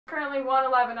Currently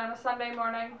 1:11 on a Sunday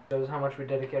morning. Shows how much we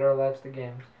dedicate our lives to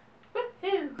games.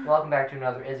 Woohoo! Welcome back to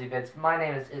another Izzy Vids. My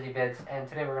name is Izzy Vids, and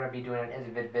today we're going to be doing an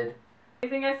Izzy vid. You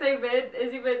think I say vid,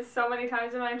 Izzy vid so many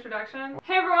times in my introduction?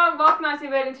 Hey everyone, welcome to Izzy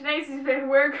vid. In today's Izzy vid,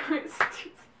 we're going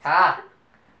Ha!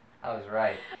 I was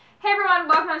right. Hey everyone,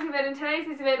 welcome to Izzy vid. In today's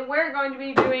Izzy vid, we're going to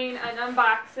be doing an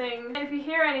unboxing. And if you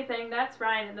hear anything, that's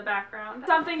Ryan in the background.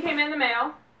 Something came in the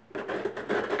mail.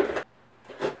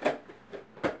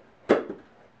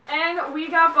 And we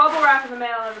got bubble wrap in the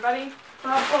mail, everybody.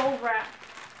 Bubble wrap.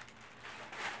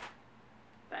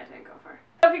 That didn't go far.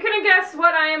 So if you couldn't guess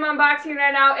what I am unboxing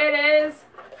right now, it is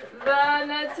the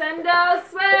Nintendo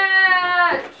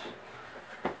Switch.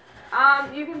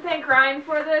 You can thank Ryan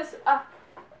for this. Come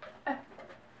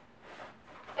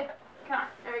on,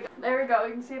 there we go. There we go.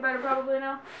 You can see it better probably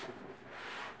now.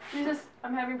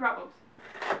 I'm having problems.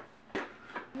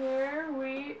 Here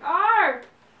we are.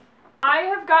 I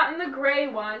have gotten the gray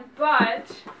one,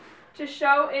 but to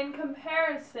show in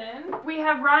comparison, we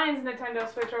have Ryan's Nintendo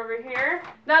Switch over here.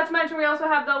 Not to mention we also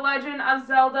have the Legend of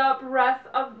Zelda Breath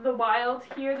of the Wild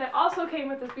here that also came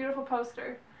with this beautiful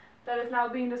poster that is now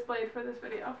being displayed for this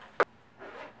video.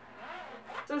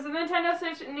 So it's the Nintendo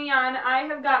Switch Neon. I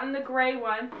have gotten the gray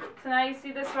one. So now you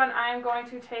see this one, I am going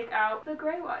to take out the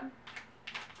gray one.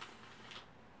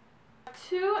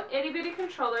 Two itty bitty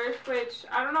controllers, which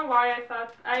I don't know why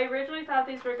I originally thought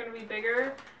these were going to be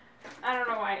bigger. I don't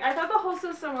know why. I thought the whole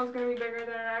system was going to be bigger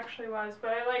than it actually was,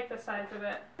 but I like the size of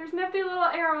it. There's nifty little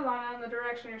arrows on it in the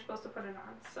direction you're supposed to put it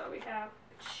on. So we have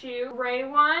two gray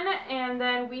one, and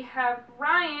then we have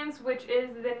Ryan's, which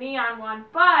is the neon one,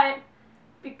 but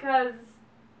because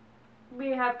we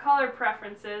have color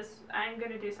preferences, I'm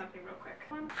going to do something real quick.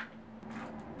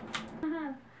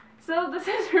 So this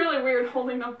is really weird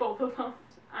holding up both of them.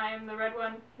 I am the red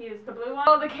one, he is the blue one.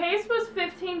 Well, the case was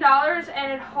 $15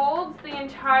 and it holds the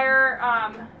entire,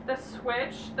 the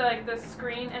Switch, the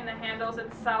screen and the handles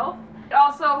itself. It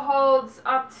also holds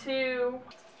up to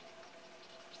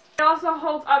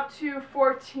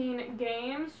 14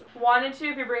 games. Wanted to,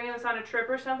 if you're bringing this on a trip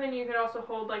or something, you could also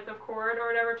hold like the cord or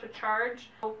whatever to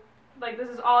charge. Like this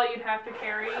is all you'd have to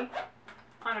carry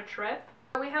on a trip.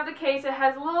 We have the case, it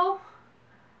has a little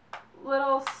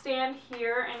stand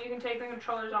here, and you can take the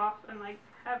controllers off and like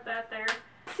have that there.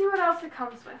 Let's see what else it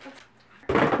comes with.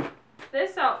 Let's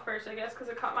this out first, I guess, because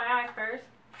it caught my eye first.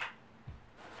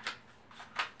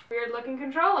 Weird looking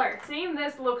controller. Seeing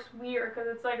this looks weird because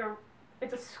it's like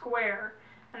it's a square,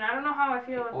 and I don't know how I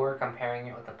feel. Or comparing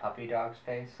it with the puppy dog's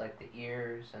face, like the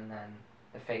ears and then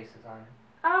the faces on it.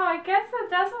 Oh, I guess that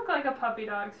does look like a puppy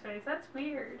dog's face. That's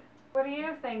weird. What do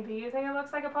you think? Do you think it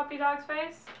looks like a puppy dog's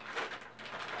face?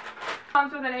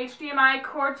 Comes with an HDMI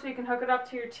cord so you can hook it up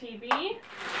to your TV.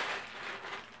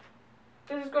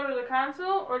 Does this go to the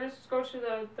console or does this go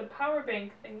to the power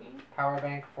bank thingy? Power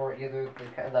bank for either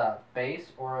the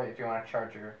base or if you want to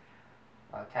charge your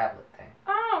tablet thing.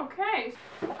 Oh, okay.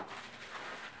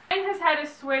 Mine has had a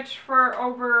Switch for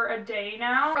over a day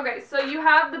now. Okay, so you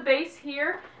have the base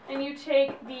here, and you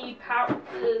take the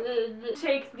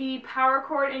power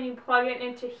cord and you plug it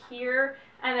into here,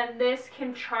 and then this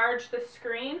can charge the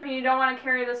screen. If you don't want to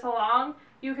carry this along,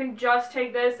 you can just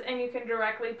take this and you can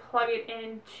directly plug it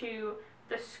into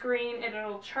the screen and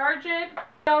it'll charge it.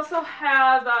 We also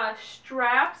have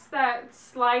straps that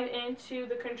slide into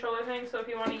the controller thing, so if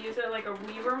you want to use it like a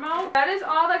Wii remote. That is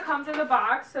all that comes in the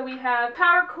box. So we have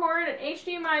power cord, an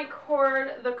HDMI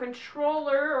cord, the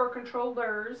controller or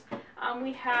controllers.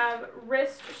 We have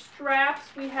wrist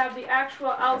straps. We have the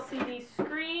actual LCD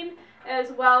screen,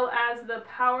 as well as the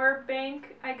power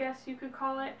bank, I guess you could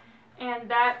call it. And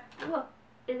that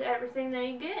is everything that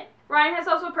you get. Ryan has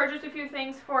also purchased a few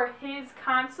things for his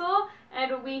console,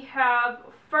 and we have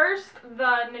first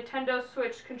the Nintendo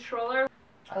Switch controller.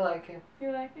 I like it.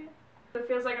 You like it? It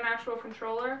feels like an actual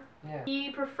controller. Yeah.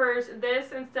 He prefers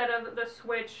this instead of the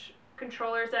Switch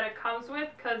controllers that it comes with,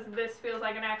 because this feels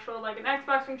like an actual, like an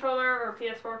Xbox controller or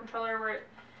PS4 controller where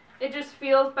it just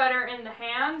feels better in the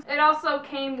hands. It also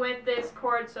came with this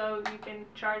cord so you can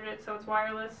charge it so it's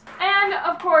wireless. And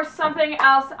of course something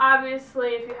else, obviously,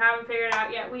 if you haven't figured it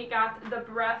out yet, we got the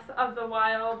Breath of the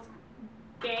Wild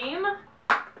game.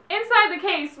 Inside the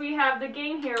case we have the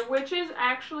game here, which is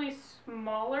actually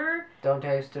smaller. Don't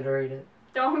taste it or eat it.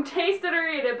 Don't taste it or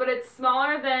eat it, but it's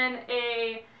smaller than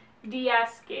a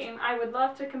DS game. I would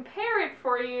love to compare it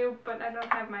for you, but I don't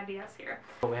have my DS here.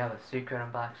 We have a secret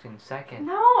unboxing second.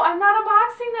 No, I'm not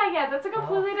unboxing that yet. That's a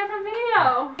completely different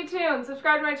video. Stay tuned.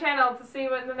 Subscribe to my channel to see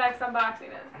what the next unboxing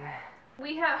is.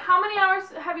 We have, how many hours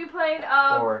have you played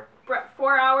of 4.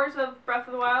 4 hours of Breath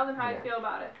of the Wild, and how do you feel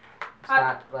about it? It's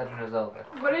not Legend of Zelda.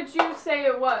 What did you say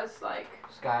it was? Like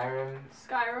Skyrim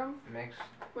mixed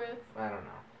with I don't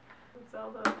know.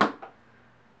 Zelda.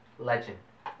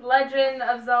 Legend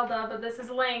of Zelda, but this is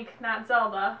Link, not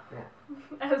Zelda. Yeah.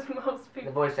 As most people.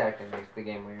 The voice acting makes the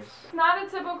game weird. It's not a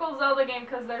typical Zelda game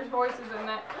because there's voices in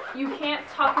it. You can't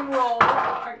tuck and roll.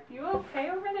 Are you okay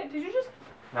over there? Did you just...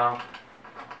 No.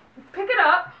 Pick it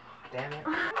up. Damn it. Thank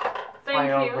you. Why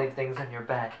you don't leave things on your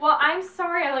bed? Well, I'm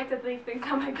sorry I like to leave things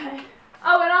on my bed.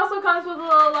 Oh, it also comes with a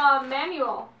little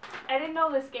manual. I didn't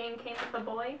know this game came with a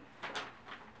boy.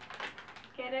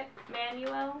 Get it?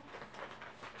 Manual.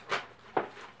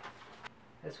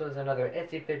 This was another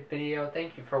Izzy Fit video.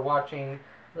 Thank you for watching.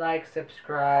 Like,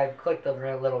 subscribe, click the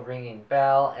little ringing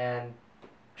bell, and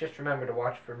just remember to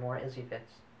watch for more Izzy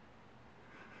Fits.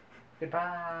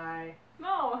 Goodbye.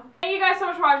 No. Thank you guys so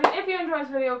much for watching. If you enjoyed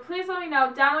this video, please let me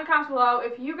know down in the comments below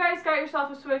if you guys got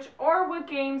yourself a Switch or what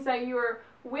games that you are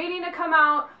waiting to come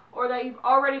out or that you've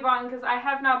already bought, because I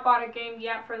have not bought a game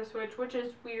yet for the Switch, which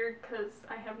is weird because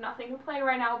I have nothing to play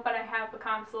right now, but I have the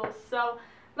console. So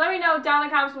let me know down in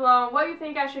the comments below what you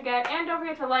think I should get, and don't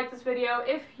forget to like this video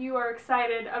if you are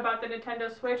excited about the Nintendo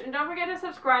Switch, and don't forget to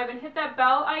subscribe and hit that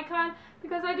bell icon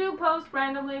because I do post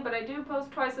randomly, but I do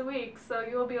post twice a week, so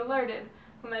you will be alerted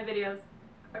when my videos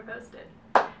are posted.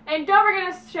 And don't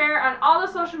forget to share on all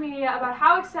the social media about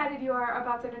how excited you are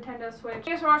about the Nintendo Switch.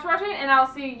 Thanks so much for watching, and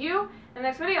I'll see you in the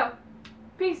next video.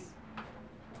 Peace.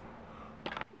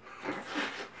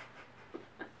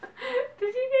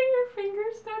 Did you get your finger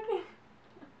stuck in?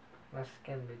 My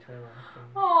skin between my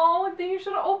fingers. Oh, then you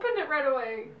should have opened it right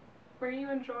away. Were you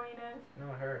enjoying it? No,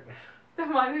 it hurt.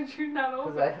 Then why did you not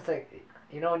open it? Because I was like,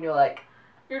 you know when you're like...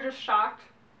 You're just shocked?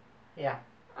 Yeah.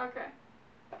 Okay.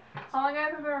 How long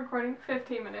have I been recording?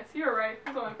 15 minutes. You were right.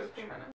 It's only 15 minutes.